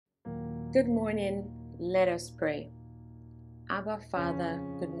Good morning. Let us pray. Abba Father,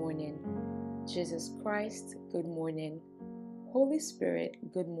 good morning. Jesus Christ, good morning. Holy Spirit,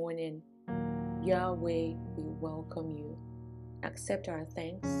 good morning. Yahweh, we welcome you. Accept our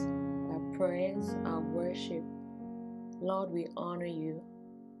thanks, our prayers, our worship. Lord, we honor you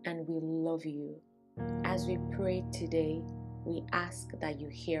and we love you. As we pray today, we ask that you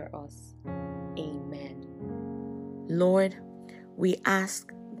hear us. Amen. Lord, we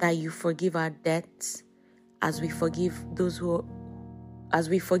ask that you forgive our debts as we forgive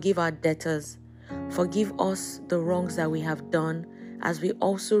our debtors. Forgive us the wrongs that we have done, as we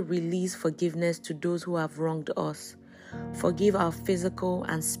also release forgiveness to those who have wronged us. Forgive our physical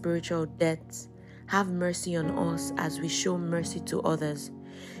and spiritual debts. Have mercy on us as we show mercy to others.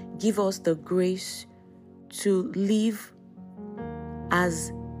 Give us the grace to live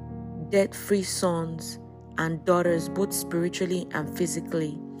as debt-free sons and daughters, both spiritually and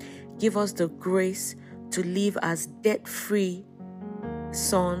physically. Give us the grace to live as debt-free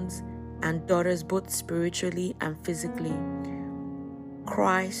sons and daughters, both spiritually and physically.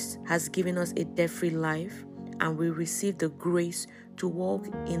 Christ has given us a debt-free life, and we receive the grace to walk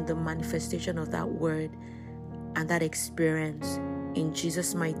in the manifestation of that word and that experience. In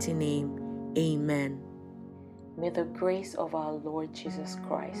Jesus' mighty name, amen. May the grace of our Lord Jesus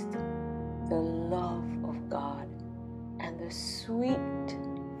Christ, the love of God, and the sweet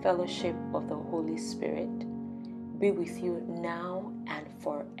fellowship of the Holy Spirit be with you now and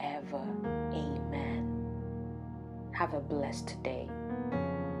forever. Amen. Have a blessed day.